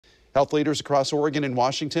Health leaders across Oregon and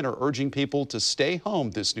Washington are urging people to stay home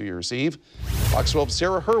this New Year's Eve. Fox 12's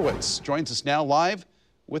Sarah Hurwitz joins us now live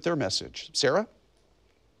with their message. Sarah?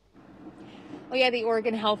 Well, yeah, the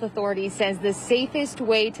Oregon Health Authority says the safest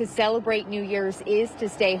way to celebrate New Year's is to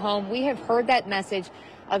stay home. We have heard that message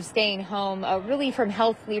of staying home really from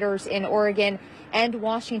health leaders in Oregon and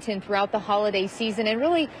Washington throughout the holiday season and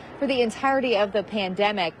really for the entirety of the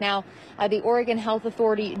pandemic. Now, the Oregon Health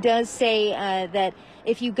Authority does say that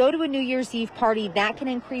if you go to a New Year's Eve party, that can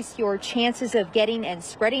increase your chances of getting and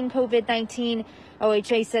spreading COVID-19.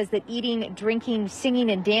 OHA says that eating, drinking, singing,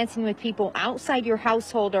 and dancing with people outside your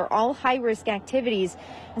household are all high-risk activities.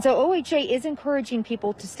 And so OHA is encouraging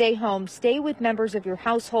people to stay home, stay with members of your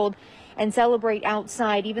household, and celebrate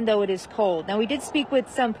outside, even though it is cold. Now, we did speak with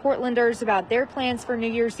some Portlanders about their plans for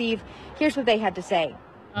New Year's Eve. Here's what they had to say.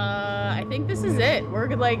 I think this is it.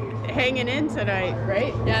 We're like hanging in tonight,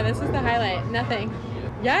 right? Yeah, this is the highlight. Nothing.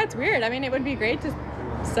 Yeah, it's weird. I mean, it would be great to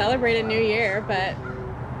celebrate a new year, but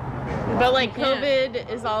like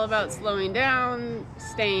COVID is all about slowing down,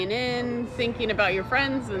 staying in, thinking about your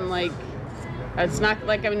friends, and like it's not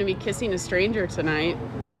like I'm going to be kissing a stranger tonight.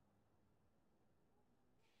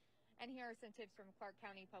 And here are some tips from Clark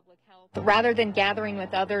County Public Health. Rather than gathering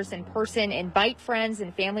with others in person, invite friends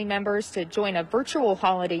and family members to join a virtual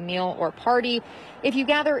holiday meal or party. If you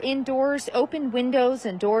gather indoors, open windows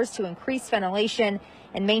and doors to increase ventilation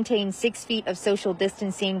and maintain 6 feet of social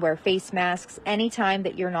distancing. Wear face masks anytime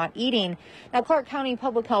that you're not eating. Now, Clark County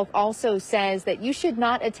Public Health also says that you should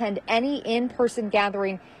not attend any in-person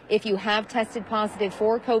gathering if you have tested positive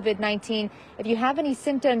for COVID-19, if you have any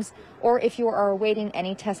symptoms, or if you are awaiting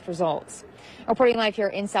any test results. Reporting live here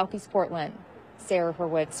in Southeast Portland, Sarah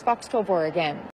Hurwitz, Fox 12 Oregon.